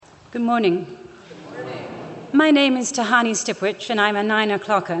Good morning. My name is Tahani Stipwich, and I'm a 9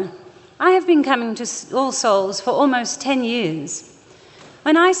 o'clocker. I have been coming to All Souls for almost 10 years.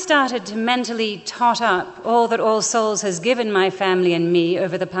 When I started to mentally tot up all that All Souls has given my family and me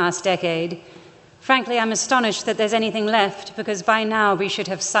over the past decade, frankly, I'm astonished that there's anything left, because by now we should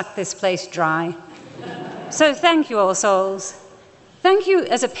have sucked this place dry. So thank you, All Souls. Thank you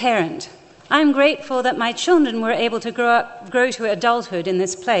as a parent. I'm grateful that my children were able to grow to adulthood in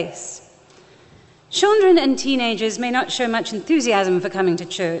this place. Children and teenagers may not show much enthusiasm for coming to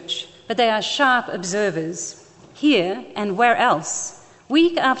church, but they are sharp observers. Here and where else,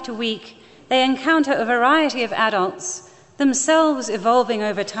 week after week, they encounter a variety of adults, themselves evolving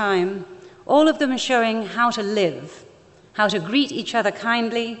over time, all of them showing how to live, how to greet each other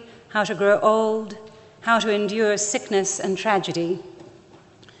kindly, how to grow old, how to endure sickness and tragedy.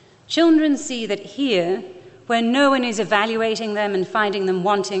 Children see that here, where no one is evaluating them and finding them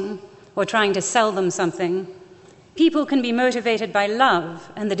wanting or trying to sell them something, people can be motivated by love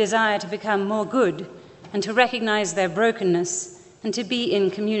and the desire to become more good and to recognize their brokenness and to be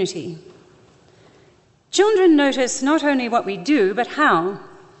in community. Children notice not only what we do, but how.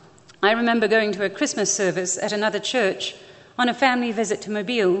 I remember going to a Christmas service at another church on a family visit to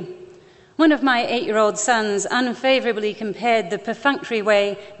Mobile. One of my 8-year-old sons unfavorably compared the perfunctory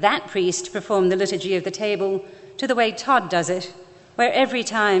way that priest performed the liturgy of the table to the way Todd does it, where every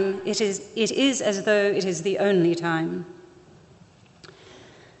time it is as though it is the only time.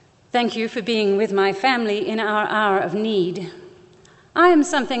 Thank you for being with my family in our hour of need. I am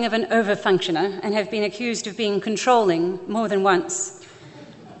something of an overfunctioner and have been accused of being controlling more than once.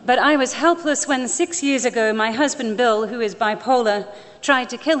 But I was helpless when 6 years ago my husband Bill, who is bipolar, tried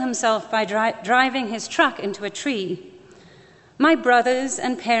to kill himself by driving his truck into a tree. My brothers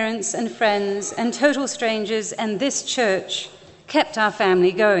and parents and friends and total strangers and this church kept our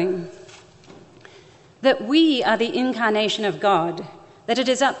family going. That we are the incarnation of God, that it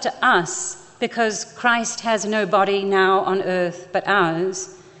is up to us because Christ has no body now on earth but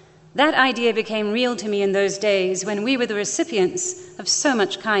ours. That idea became real to me in those days when we were the recipients of so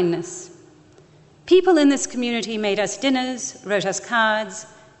much kindness. People in this community made us dinners, wrote us cards,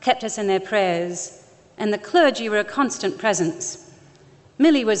 kept us in their prayers, and the clergy were a constant presence.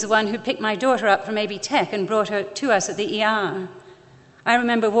 Millie was the one who picked my daughter up from AB Tech and brought her to us at the ER. I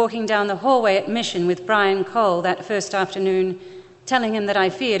remember walking down the hallway at Mission with Brian Cole that first afternoon, telling him that I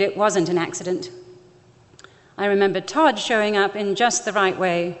feared it wasn't an accident. I remember Todd showing up in just the right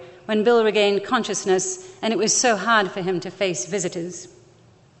way when Bill regained consciousness and it was so hard for him to face visitors.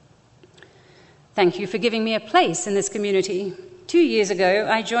 Thank you for giving me a place in this community. 2 years ago,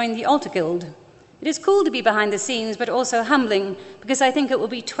 I joined the Altar Guild. It is cool to be behind the scenes, but also humbling, because I think it will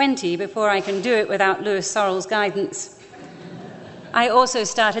be 20 before I can do it without Lewis Sorrell's guidance. I also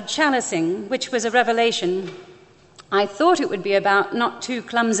started chalicing, which was a revelation. I thought it would be about not too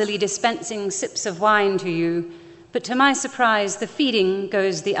clumsily dispensing sips of wine to you, but to my surprise, the feeding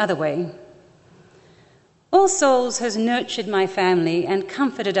goes the other way. All Souls has nurtured my family and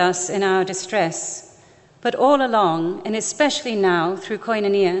comforted us in our distress, but all along, and especially now through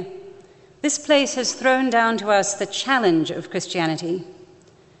Koinonia, this place has thrown down to us the challenge of Christianity.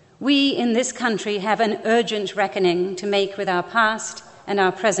 We in this country have an urgent reckoning to make with our past and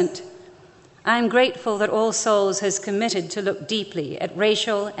our present. I am grateful that All Souls has committed to look deeply at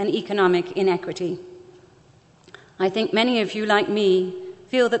racial and economic inequity. I think many of you, like me,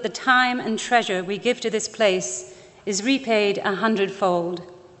 feel that the time and treasure we give to this place is repaid 100-fold.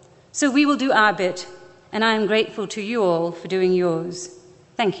 So we will do our bit, and I am grateful to you all for doing yours.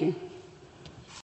 Thank you.